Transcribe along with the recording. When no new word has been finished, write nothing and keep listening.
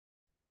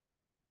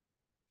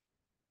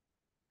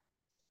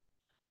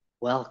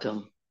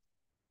Welcome.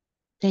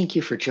 Thank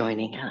you for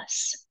joining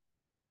us.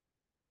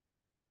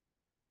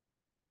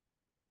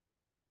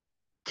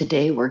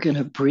 Today, we're going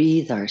to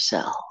breathe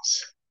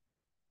ourselves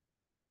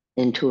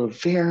into a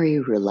very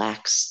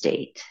relaxed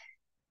state.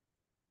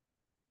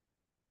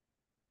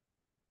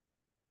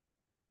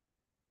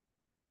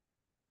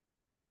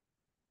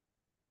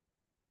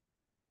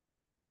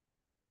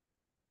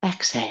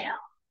 Exhale.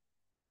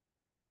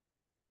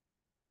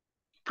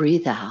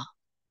 Breathe out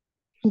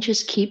and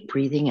just keep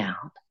breathing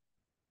out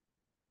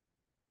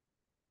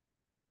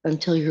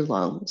until your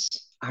lungs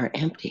are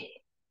empty.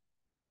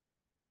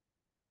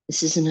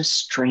 This isn't a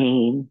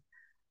strain,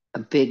 a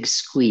big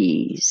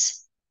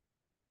squeeze.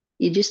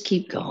 You just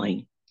keep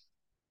going,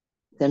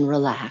 then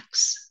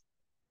relax,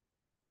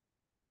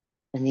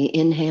 and the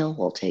inhale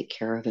will take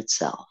care of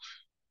itself.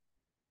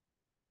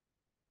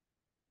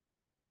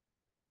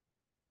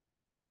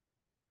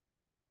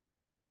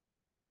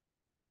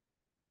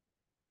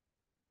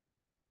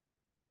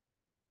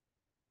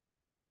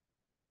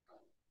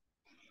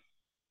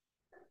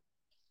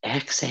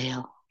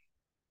 Exhale.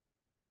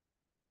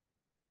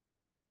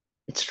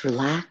 It's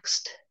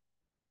relaxed,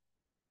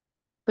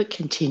 but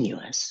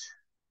continuous.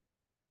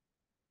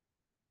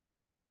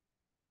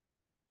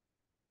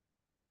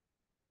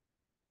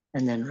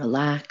 And then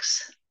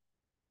relax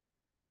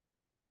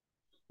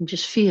and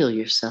just feel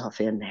yourself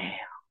inhale.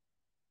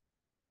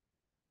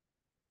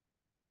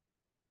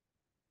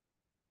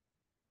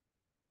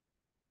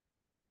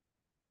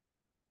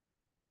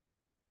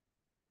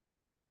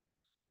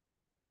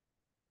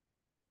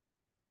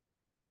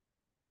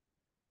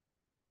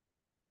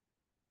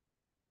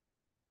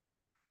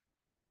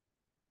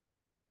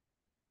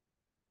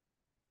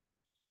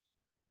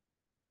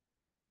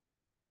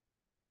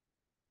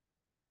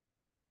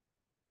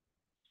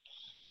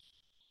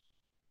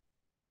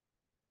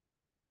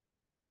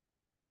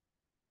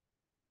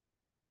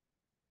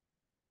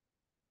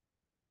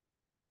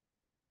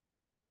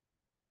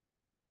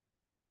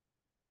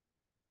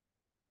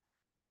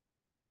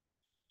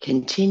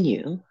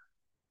 Continue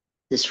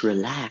this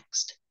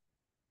relaxed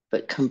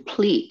but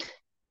complete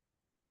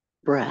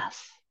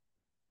breath,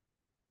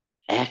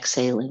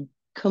 exhaling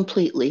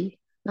completely,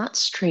 not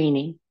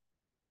straining,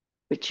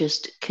 but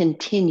just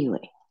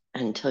continuing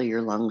until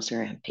your lungs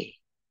are empty.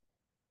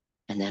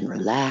 And then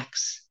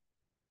relax.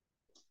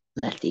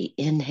 Let the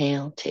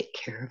inhale take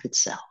care of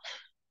itself.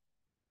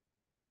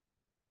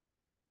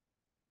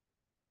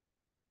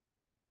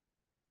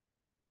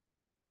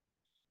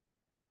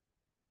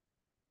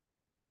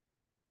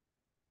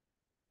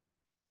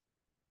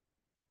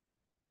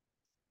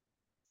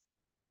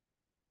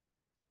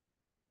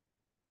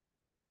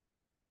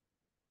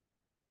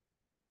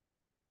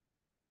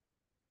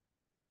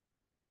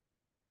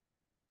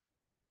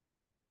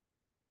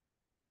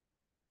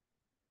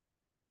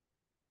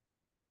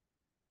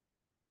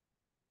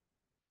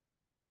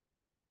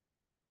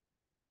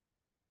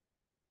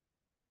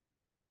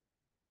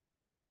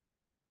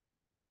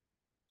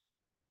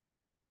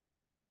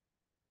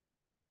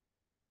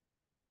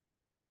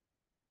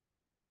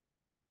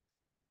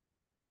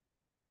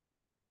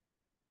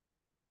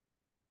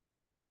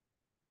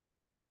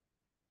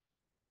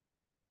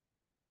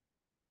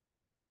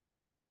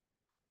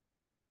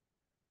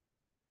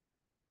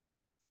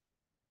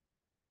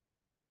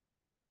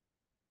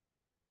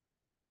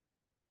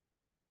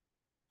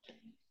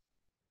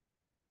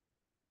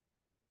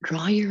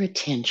 Draw your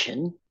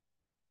attention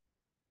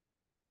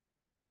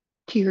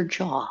to your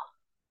jaw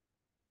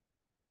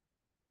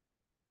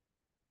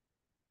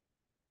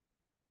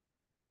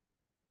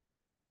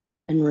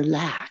and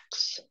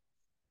relax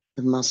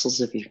the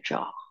muscles of your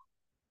jaw.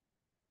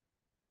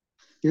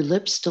 Your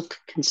lips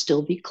can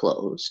still be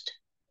closed.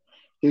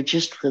 You're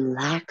just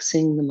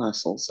relaxing the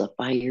muscles up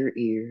by your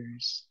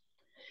ears,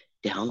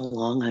 down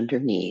along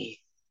underneath,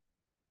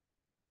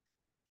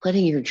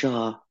 letting your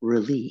jaw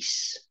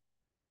release.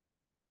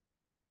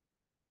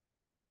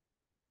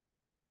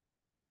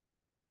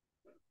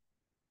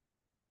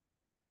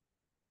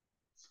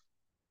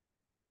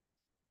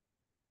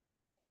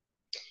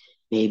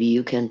 Maybe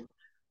you can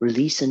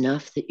release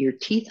enough that your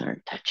teeth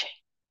aren't touching.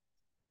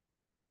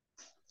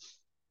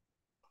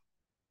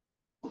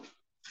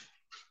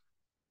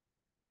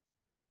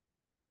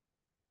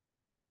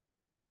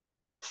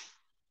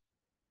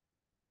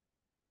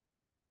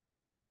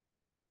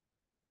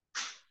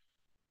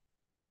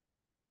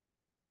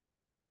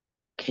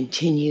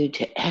 Continue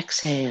to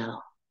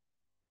exhale,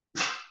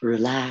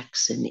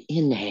 relax, and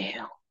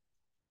inhale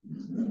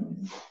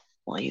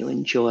while you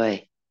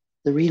enjoy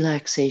the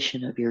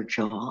relaxation of your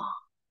jaw.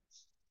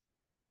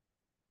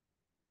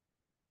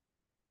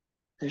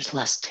 There's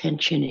less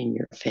tension in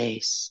your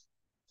face,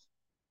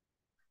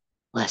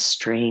 less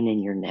strain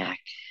in your neck.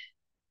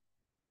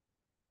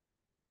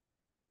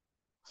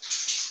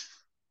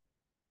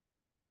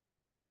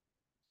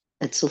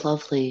 It's a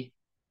lovely,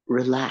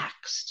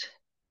 relaxed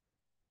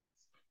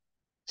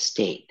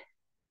state.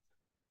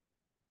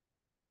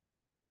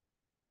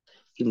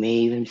 You may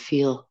even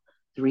feel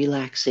the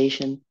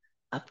relaxation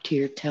up to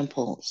your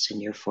temples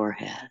and your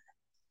forehead.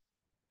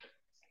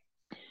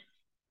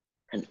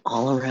 and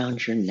all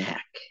around your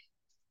neck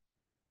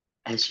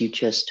as you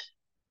just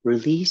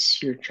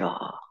release your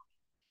jaw.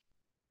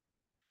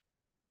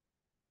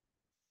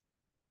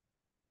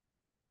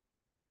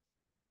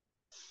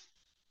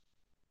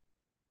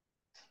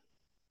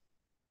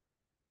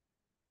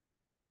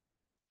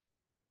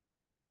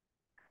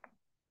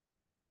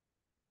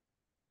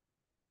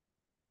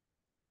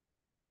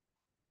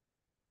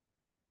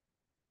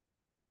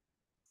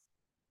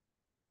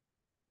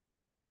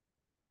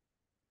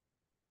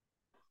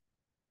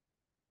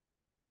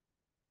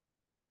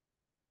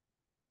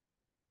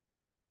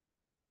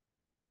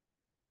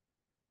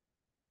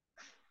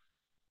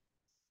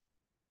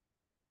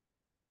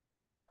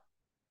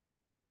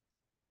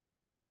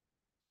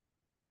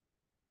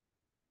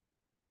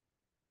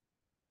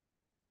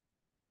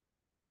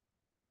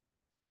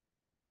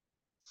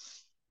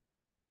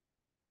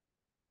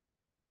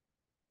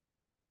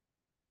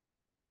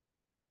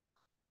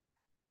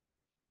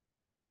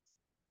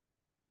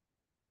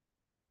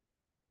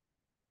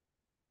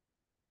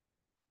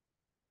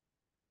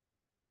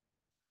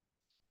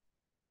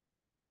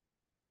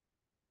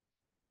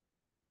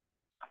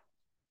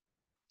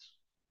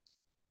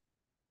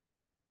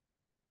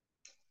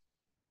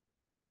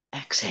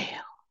 Exhale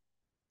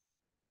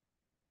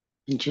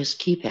and just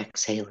keep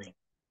exhaling.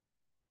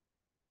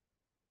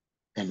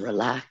 Then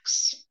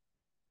relax.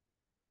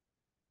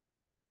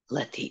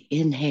 Let the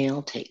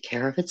inhale take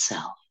care of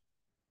itself.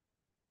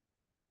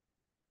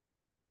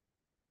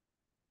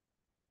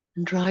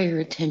 And draw your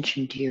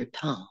attention to your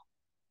tongue.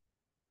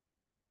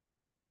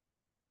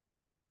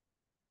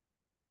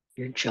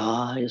 Your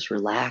jaw is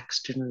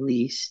relaxed and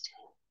released.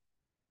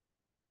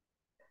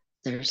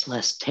 There's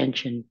less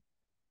tension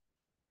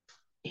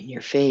in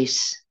your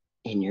face,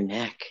 in your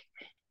neck,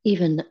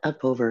 even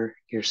up over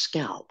your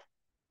scalp.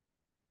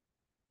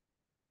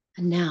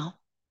 And now,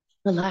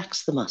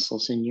 relax the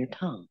muscles in your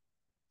tongue.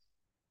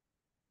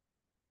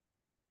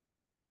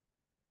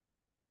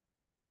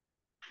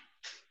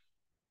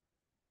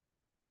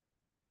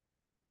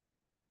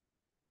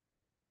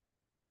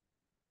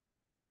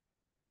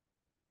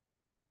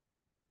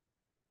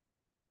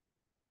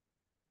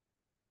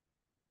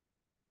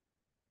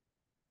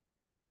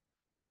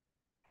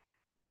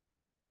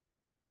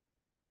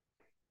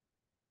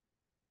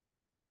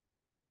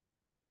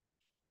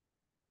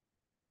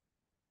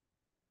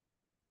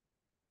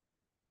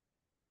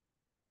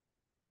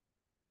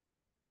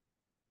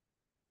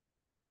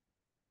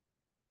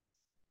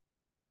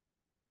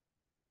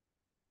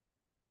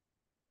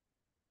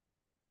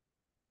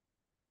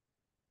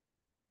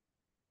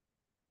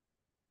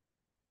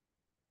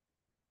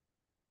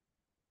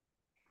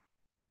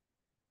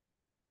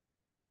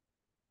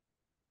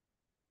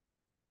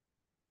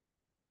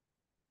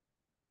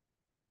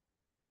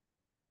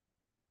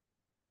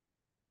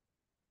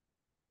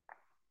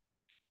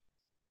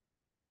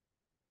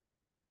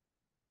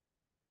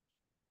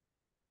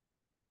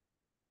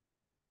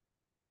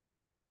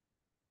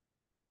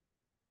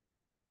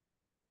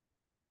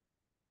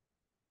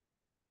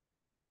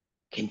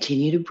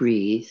 Continue to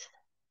breathe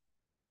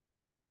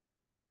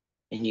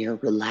in your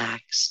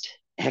relaxed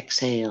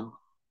exhale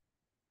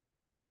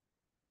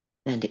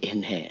and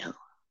inhale.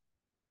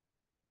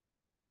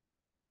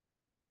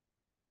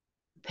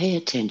 Pay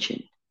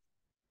attention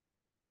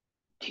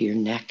to your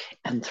neck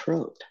and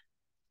throat.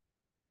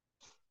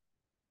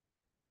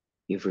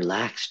 You've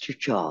relaxed your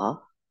jaw.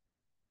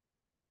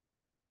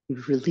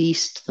 You've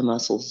released the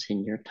muscles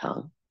in your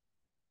tongue.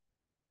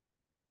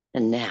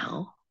 And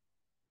now,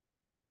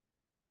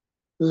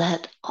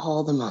 let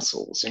all the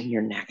muscles in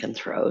your neck and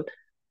throat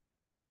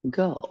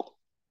go.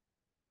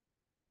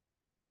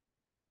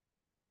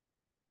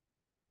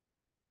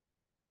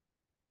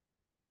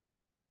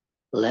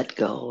 Let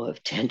go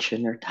of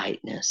tension or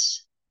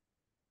tightness.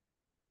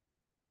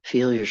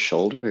 Feel your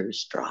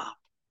shoulders drop.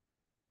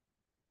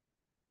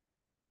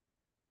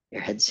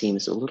 Your head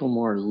seems a little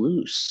more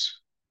loose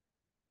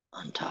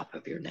on top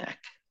of your neck.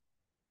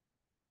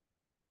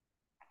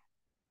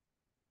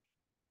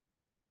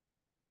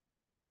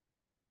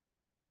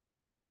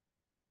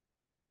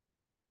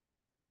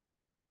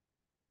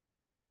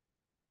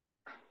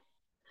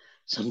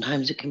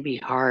 Sometimes it can be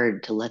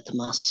hard to let the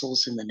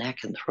muscles in the neck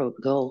and throat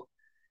go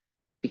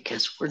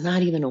because we're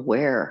not even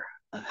aware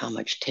of how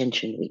much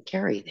tension we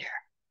carry there.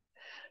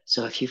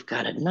 So if you've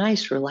got a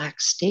nice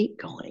relaxed state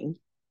going,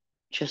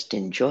 just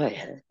enjoy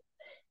it.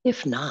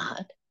 If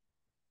not,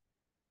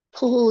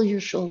 pull your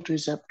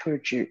shoulders up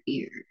towards your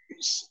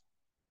ears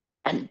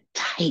and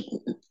tighten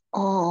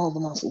all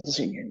the muscles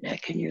in your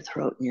neck and your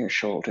throat and your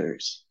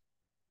shoulders.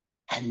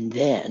 And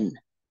then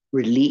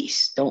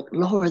release. Don't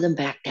lower them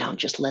back down,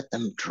 just let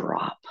them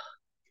drop.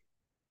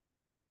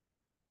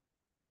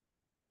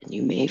 And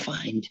you may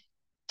find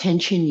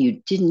tension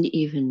you didn't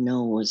even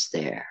know was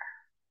there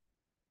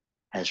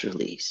has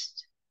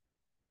released.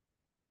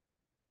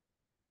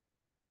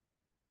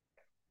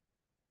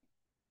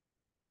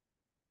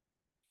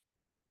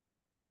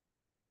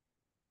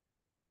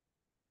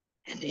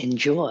 And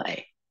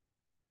enjoy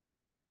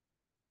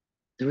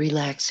the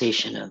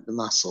relaxation of the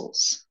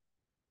muscles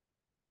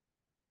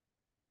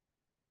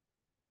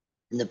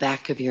in the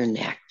back of your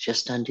neck,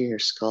 just under your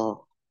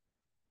skull,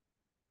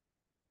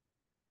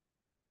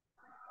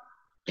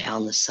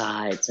 down the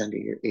sides, under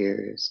your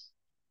ears,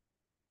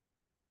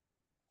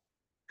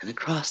 and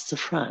across the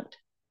front,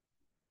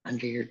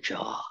 under your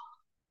jaw.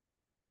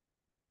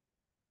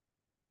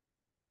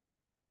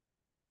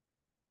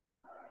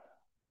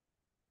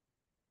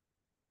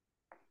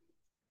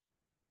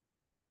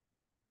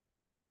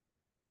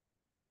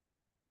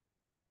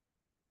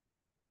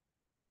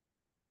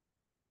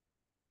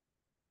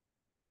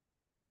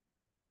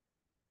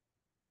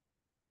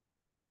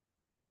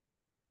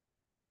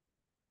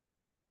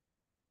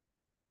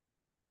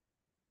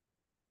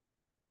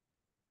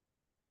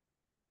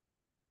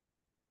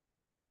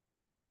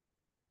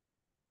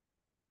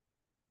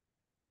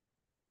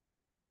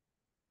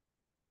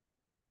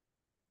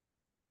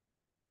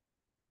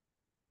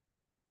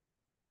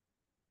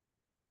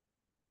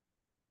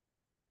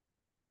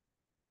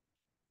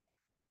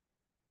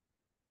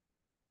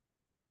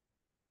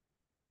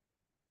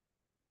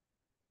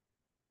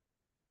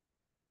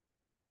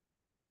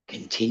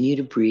 Continue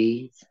to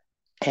breathe.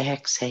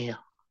 Exhale.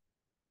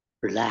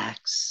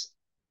 Relax.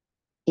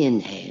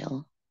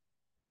 Inhale.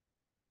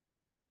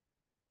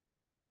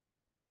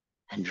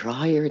 And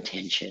draw your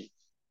attention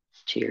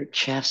to your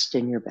chest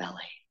and your belly.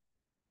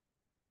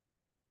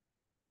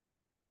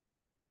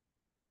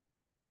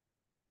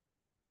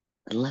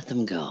 And let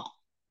them go.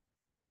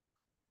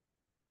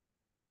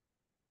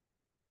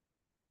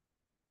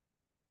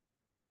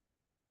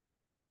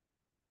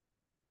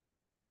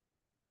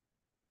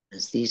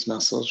 As these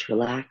muscles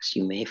relax,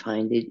 you may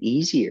find it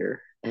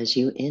easier as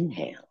you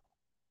inhale.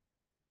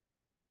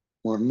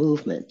 More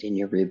movement in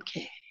your rib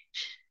cage.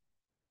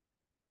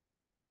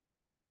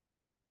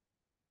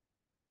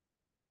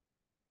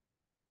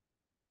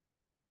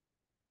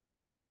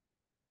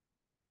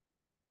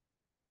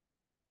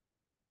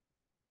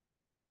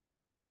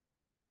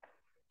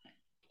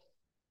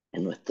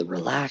 And with the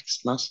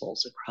relaxed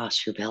muscles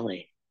across your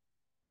belly,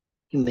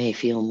 you may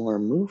feel more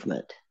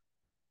movement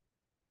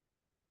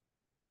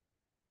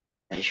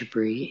as you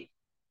breathe.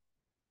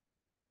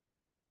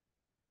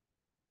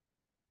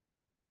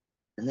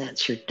 And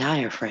that's your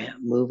diaphragm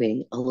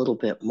moving a little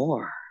bit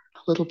more, a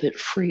little bit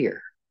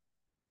freer,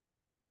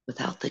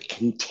 without the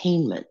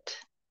containment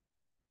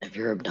of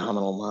your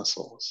abdominal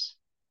muscles.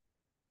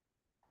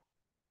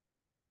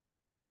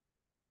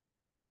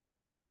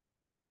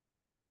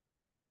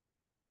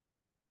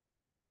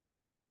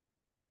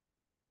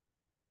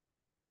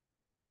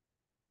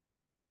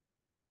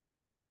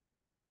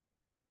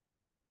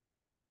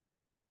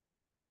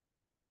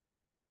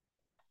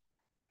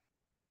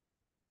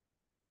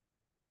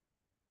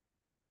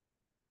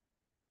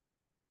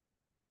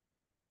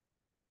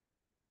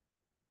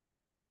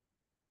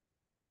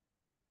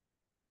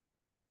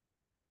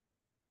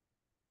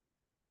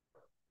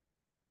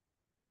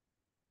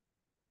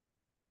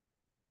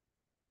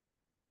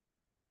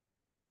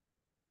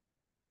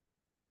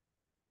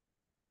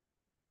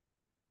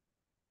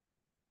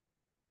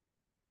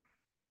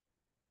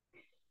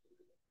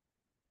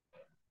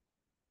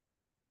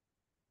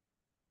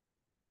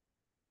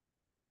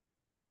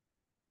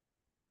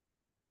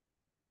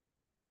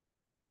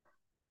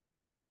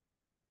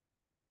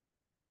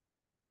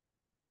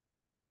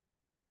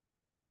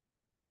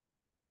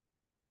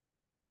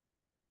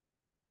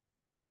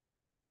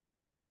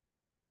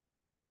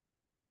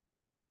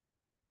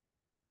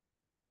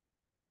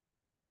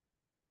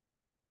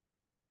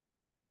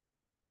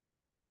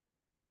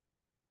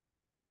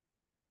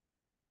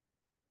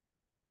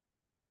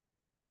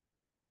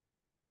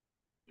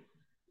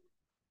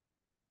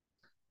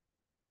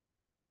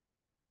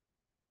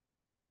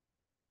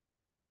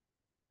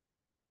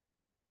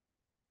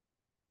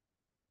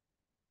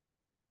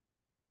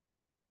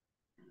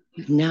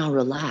 You've now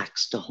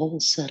relaxed a whole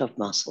set of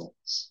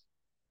muscles.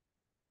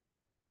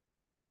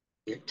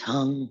 Your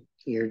tongue,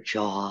 your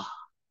jaw,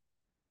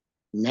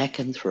 neck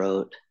and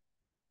throat,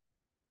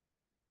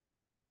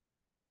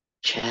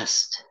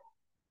 chest,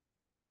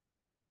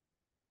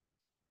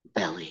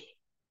 belly.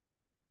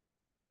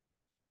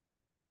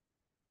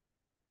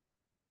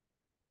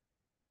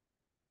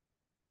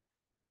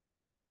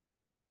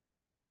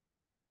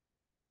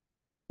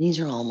 These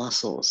are all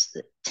muscles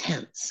that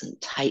tense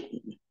and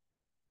tighten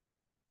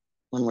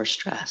when we're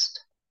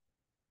stressed.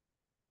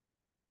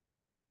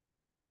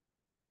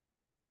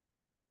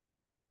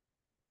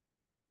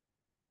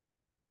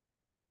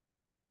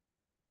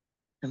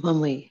 And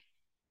when we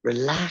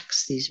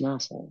relax these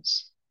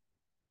muscles,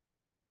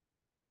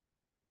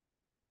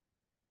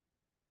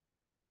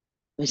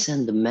 we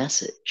send the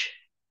message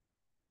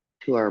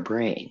to our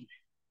brain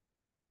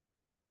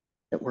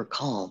that we're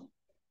calm,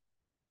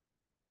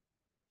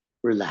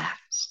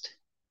 relaxed,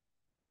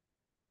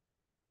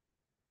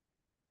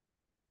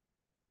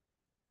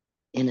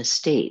 in a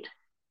state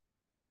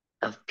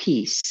of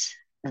peace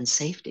and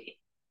safety.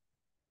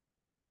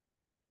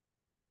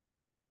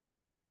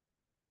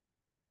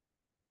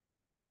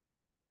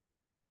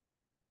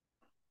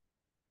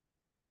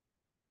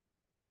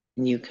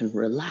 And you can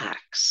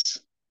relax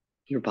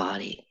your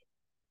body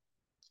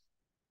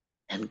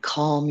and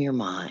calm your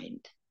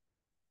mind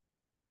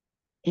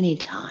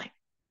anytime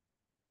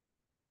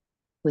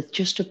with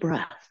just a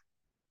breath.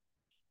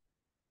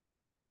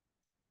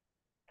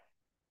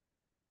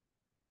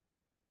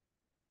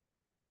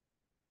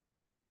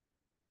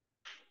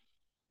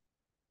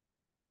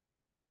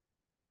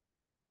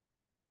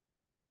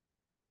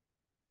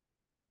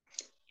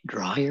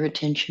 Draw your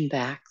attention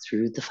back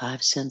through the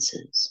five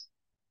senses.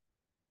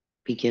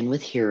 Begin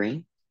with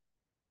hearing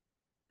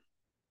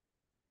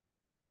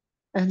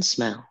and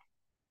smell,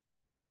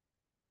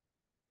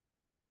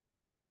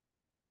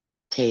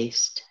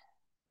 taste,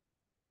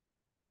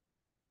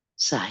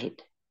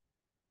 sight,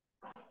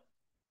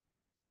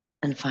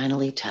 and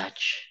finally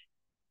touch.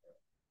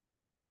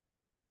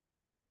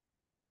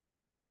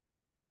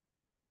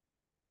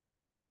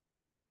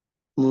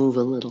 Move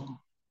a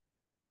little,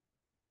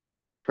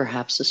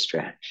 perhaps a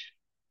stretch.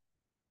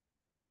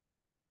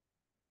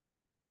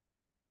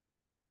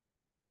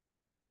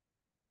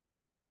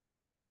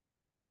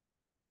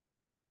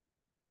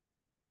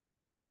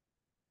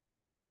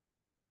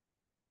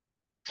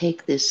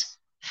 Take this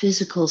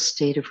physical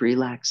state of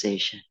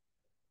relaxation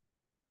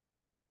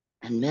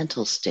and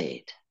mental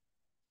state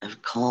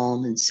of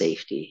calm and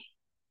safety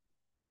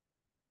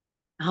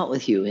out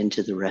with you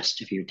into the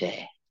rest of your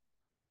day.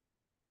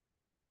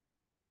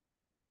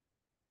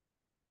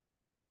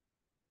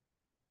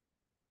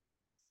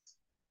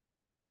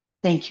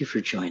 Thank you for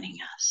joining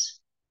us.